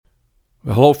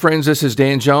Well, hello, friends. This is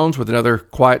Dan Jones with another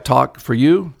quiet talk for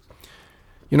you.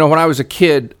 You know, when I was a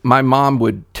kid, my mom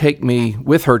would take me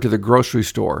with her to the grocery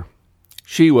store.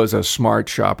 She was a smart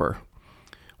shopper.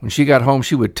 When she got home,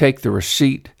 she would take the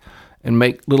receipt and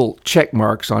make little check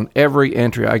marks on every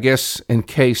entry, I guess in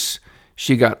case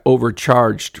she got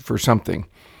overcharged for something.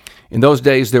 In those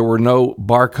days, there were no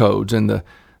barcodes, and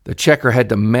the checker had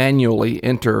to manually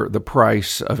enter the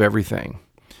price of everything.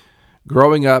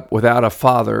 Growing up without a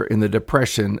father in the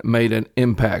Depression made an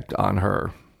impact on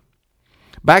her.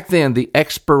 Back then, the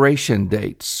expiration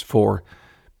dates for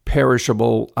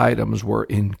perishable items were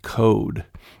in code.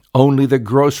 Only the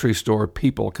grocery store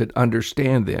people could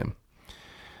understand them.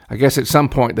 I guess at some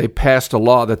point they passed a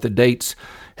law that the dates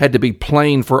had to be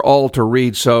plain for all to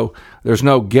read, so there's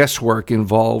no guesswork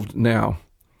involved now.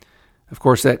 Of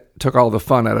course, that took all the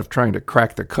fun out of trying to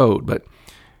crack the code. But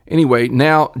anyway,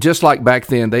 now, just like back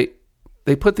then, they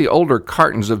put the older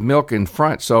cartons of milk in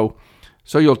front, so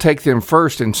you'll take them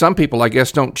first. And some people, I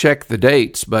guess, don't check the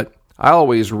dates, but I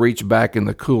always reach back in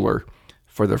the cooler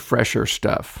for the fresher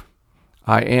stuff.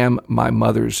 I am my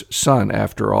mother's son,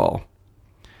 after all.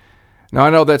 Now,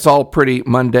 I know that's all pretty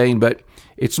mundane, but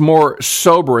it's more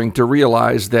sobering to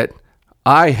realize that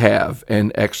I have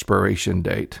an expiration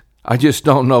date. I just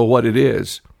don't know what it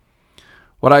is.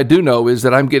 What I do know is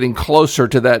that I'm getting closer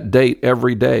to that date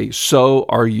every day. So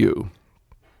are you.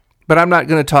 But I'm not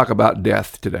going to talk about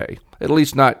death today, at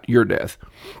least not your death.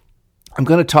 I'm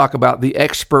going to talk about the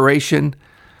expiration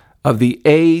of the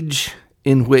age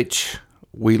in which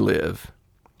we live.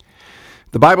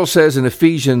 The Bible says in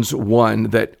Ephesians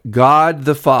 1 that God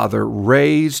the Father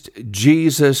raised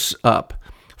Jesus up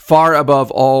far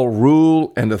above all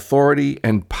rule and authority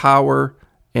and power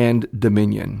and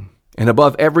dominion, and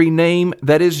above every name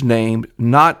that is named,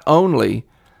 not only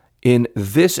in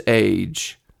this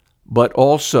age, but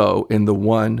also in the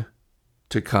one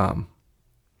to come.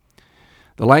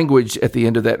 The language at the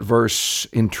end of that verse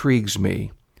intrigues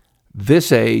me.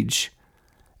 This age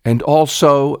and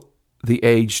also the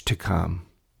age to come.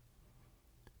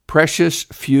 Precious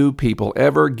few people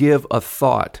ever give a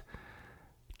thought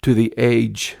to the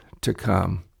age to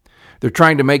come. They're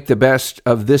trying to make the best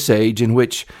of this age in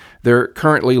which they're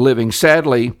currently living.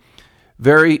 Sadly,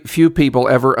 very few people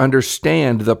ever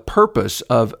understand the purpose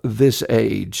of this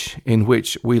age in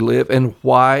which we live and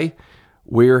why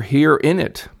we're here in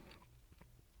it.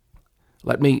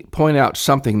 Let me point out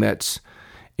something that's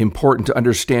important to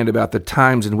understand about the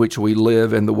times in which we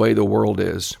live and the way the world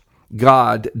is.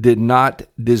 God did not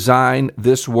design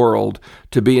this world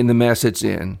to be in the mess it's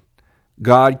in.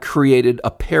 God created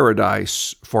a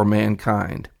paradise for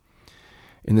mankind.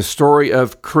 In the story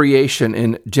of creation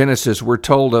in Genesis, we're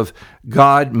told of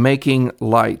God making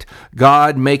light,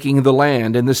 God making the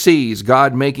land and the seas,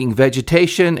 God making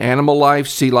vegetation, animal life,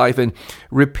 sea life, and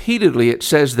repeatedly it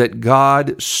says that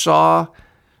God saw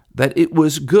that it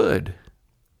was good.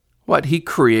 What he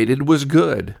created was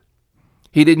good.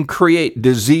 He didn't create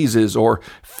diseases or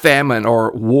famine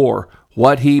or war.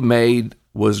 What he made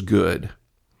was good.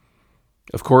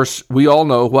 Of course, we all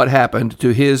know what happened to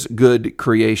his good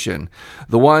creation.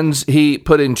 The ones he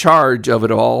put in charge of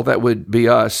it all, that would be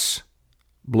us,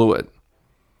 blew it.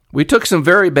 We took some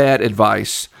very bad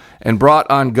advice and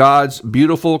brought on God's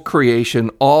beautiful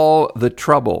creation all the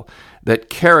trouble that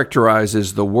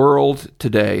characterizes the world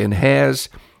today and has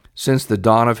since the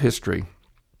dawn of history.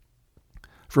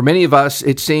 For many of us,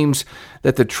 it seems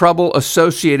that the trouble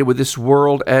associated with this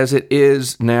world as it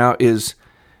is now is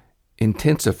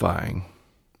intensifying.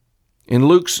 In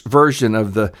Luke's version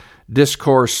of the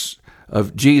discourse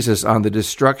of Jesus on the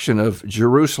destruction of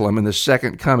Jerusalem in the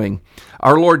second coming,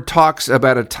 our Lord talks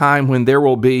about a time when there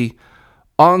will be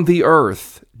on the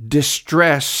earth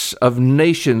distress of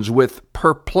nations with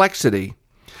perplexity,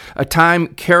 a time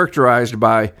characterized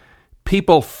by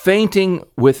people fainting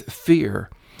with fear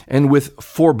and with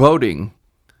foreboding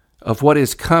of what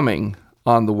is coming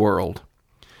on the world.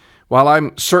 While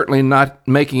I'm certainly not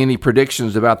making any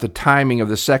predictions about the timing of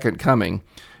the second coming,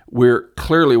 we're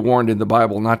clearly warned in the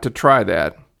Bible not to try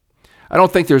that. I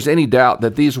don't think there's any doubt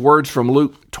that these words from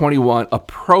Luke 21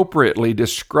 appropriately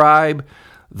describe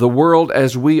the world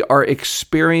as we are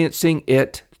experiencing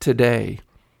it today.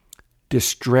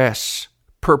 Distress,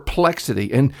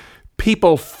 perplexity, and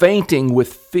people fainting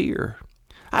with fear.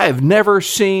 I have never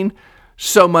seen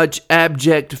so much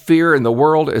abject fear in the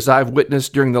world as I've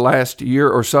witnessed during the last year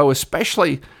or so,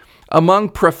 especially among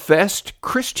professed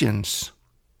Christians.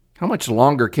 How much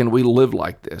longer can we live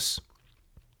like this?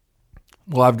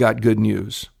 Well, I've got good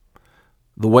news.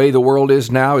 The way the world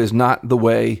is now is not the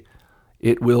way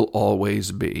it will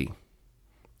always be.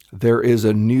 There is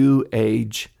a new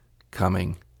age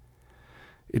coming.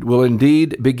 It will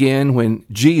indeed begin when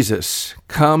Jesus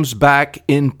comes back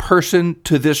in person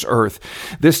to this earth,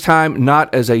 this time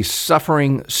not as a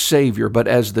suffering Savior, but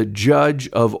as the judge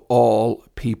of all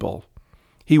people.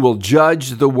 He will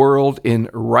judge the world in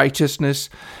righteousness,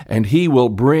 and he will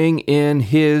bring in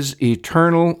his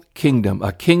eternal kingdom,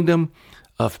 a kingdom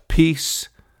of peace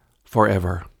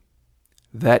forever.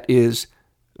 That is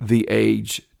the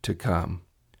age to come.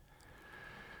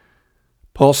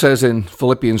 Paul says in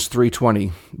Philippians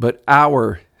 3:20, "But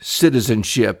our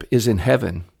citizenship is in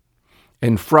heaven,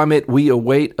 and from it we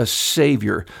await a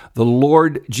Savior, the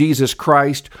Lord Jesus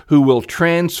Christ, who will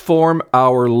transform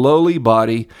our lowly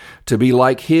body to be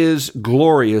like his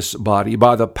glorious body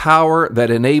by the power that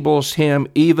enables him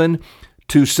even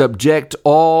to subject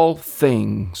all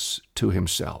things to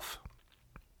himself."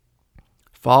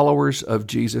 Followers of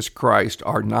Jesus Christ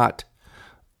are not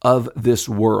of this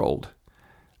world,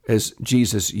 as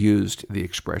Jesus used the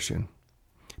expression.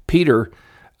 Peter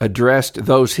addressed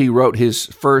those he wrote his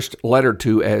first letter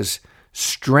to as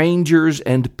strangers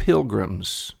and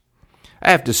pilgrims.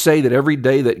 I have to say that every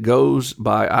day that goes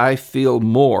by, I feel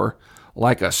more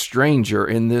like a stranger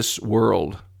in this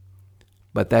world.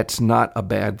 But that's not a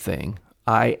bad thing.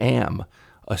 I am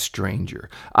a stranger.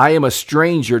 I am a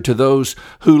stranger to those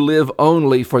who live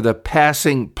only for the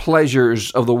passing pleasures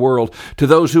of the world, to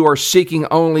those who are seeking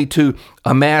only to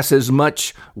amass as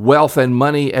much wealth and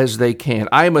money as they can.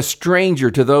 I am a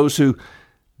stranger to those who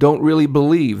don't really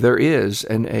believe there is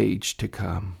an age to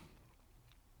come.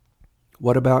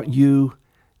 What about you,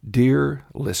 dear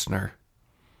listener?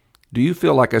 Do you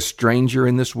feel like a stranger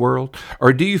in this world,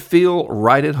 or do you feel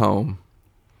right at home?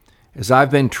 As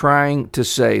I've been trying to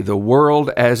say, the world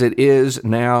as it is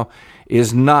now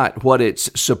is not what it's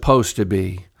supposed to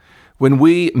be. When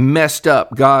we messed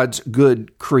up God's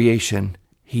good creation,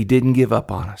 he didn't give up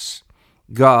on us.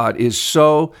 God is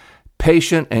so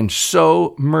patient and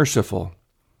so merciful.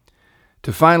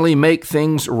 To finally make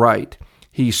things right,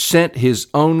 he sent his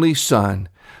only Son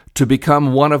to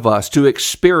become one of us, to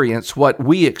experience what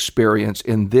we experience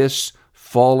in this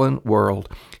fallen world.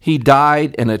 He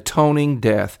died an atoning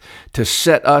death to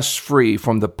set us free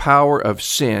from the power of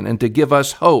sin and to give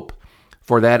us hope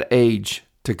for that age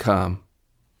to come.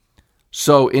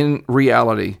 So in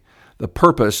reality, the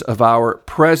purpose of our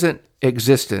present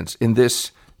existence in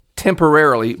this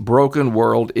temporarily broken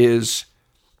world is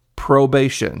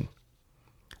probation.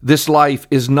 This life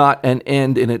is not an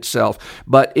end in itself,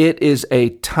 but it is a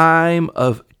time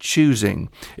of choosing.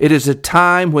 It is a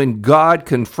time when God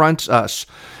confronts us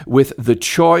with the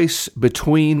choice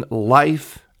between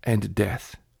life and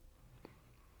death.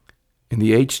 In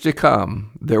the age to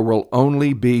come, there will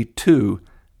only be two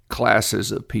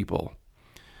classes of people: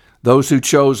 those who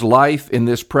chose life in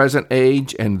this present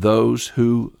age and those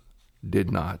who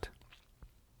did not.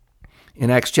 In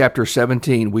Acts chapter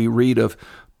 17, we read of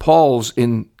Paul's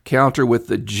encounter with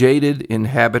the jaded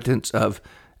inhabitants of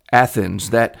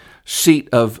Athens, that seat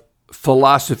of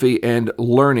philosophy and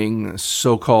learning,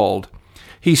 so-called.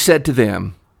 He said to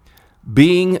them,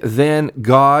 "Being then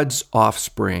God's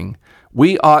offspring,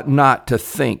 we ought not to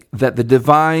think that the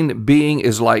divine being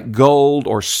is like gold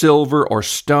or silver or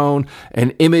stone,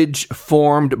 an image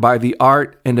formed by the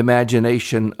art and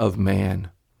imagination of man.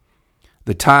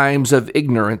 The times of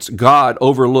ignorance God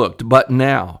overlooked, but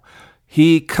now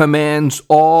he commands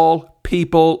all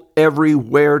people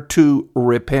everywhere to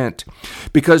repent,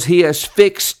 because he has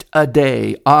fixed a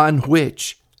day on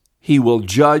which he will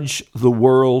judge the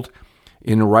world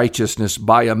in righteousness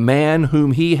by a man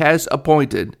whom he has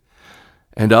appointed.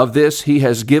 And of this he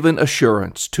has given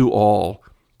assurance to all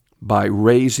by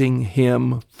raising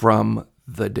him from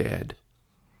the dead."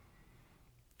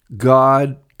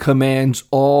 God commands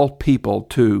all people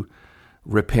to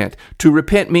repent. To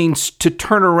repent means to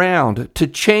turn around, to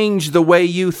change the way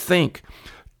you think.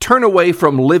 Turn away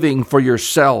from living for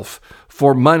yourself,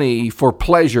 for money, for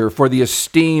pleasure, for the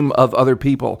esteem of other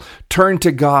people. Turn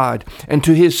to God and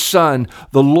to his Son,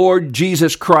 the Lord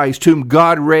Jesus Christ, whom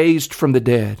God raised from the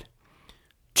dead.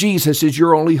 Jesus is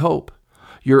your only hope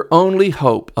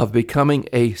of becoming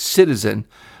a citizen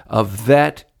of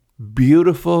that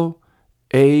beautiful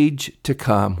age to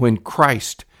come when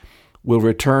Christ will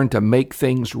return to make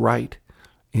things right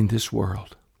in this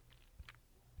world.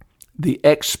 The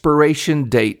expiration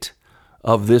date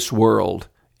of this world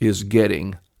is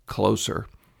getting closer.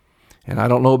 And I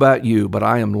don't know about you, but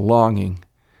I am longing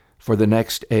for the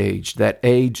next age, that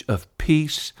age of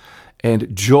peace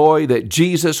and joy that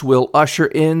Jesus will usher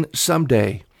in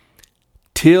someday.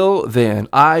 Till then,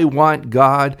 I want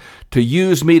God to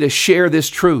use me to share this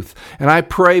truth, and I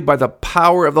pray by the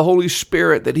power of the Holy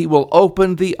Spirit that he will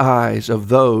open the eyes of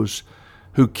those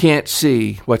who can't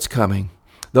see what's coming,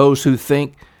 those who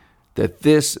think that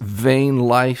this vain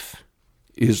life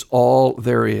is all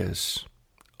there is.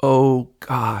 Oh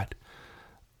God,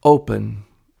 open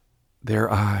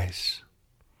their eyes.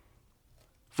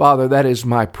 Father, that is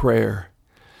my prayer,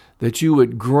 that you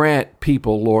would grant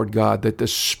people, Lord God, that the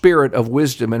spirit of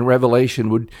wisdom and revelation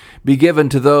would be given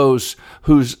to those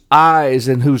whose eyes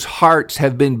and whose hearts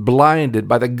have been blinded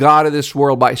by the God of this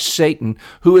world, by Satan,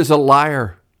 who is a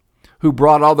liar, who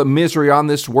brought all the misery on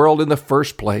this world in the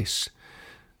first place.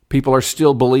 People are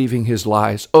still believing his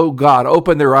lies. Oh God,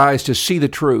 open their eyes to see the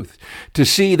truth, to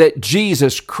see that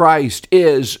Jesus Christ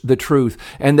is the truth,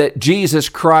 and that Jesus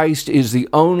Christ is the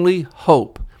only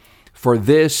hope for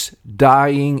this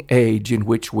dying age in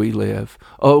which we live.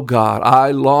 Oh God,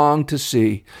 I long to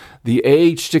see the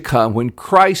age to come when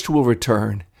Christ will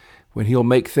return, when he'll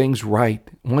make things right.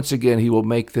 Once again, he will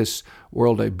make this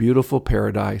world a beautiful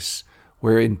paradise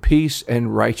wherein peace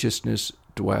and righteousness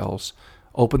dwells.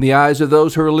 Open the eyes of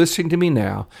those who are listening to me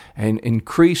now and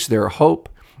increase their hope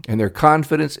and their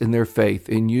confidence in their faith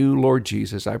in you, Lord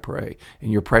Jesus, I pray.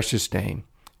 In your precious name,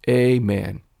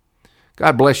 amen.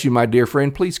 God bless you, my dear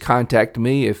friend. Please contact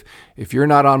me if you're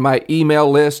not on my email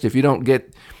list, if you don't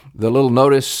get the little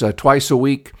notice twice a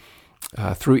week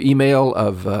through email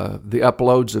of the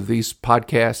uploads of these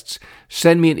podcasts.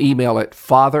 Send me an email at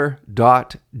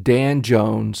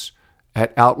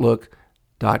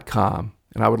father.danjones@outlook.com.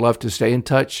 And I would love to stay in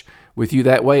touch with you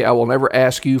that way. I will never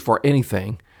ask you for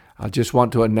anything. I just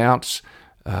want to announce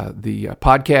the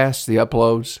podcasts, the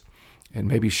uploads, and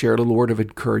maybe share a little word of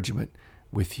encouragement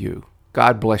with you.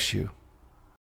 God bless you.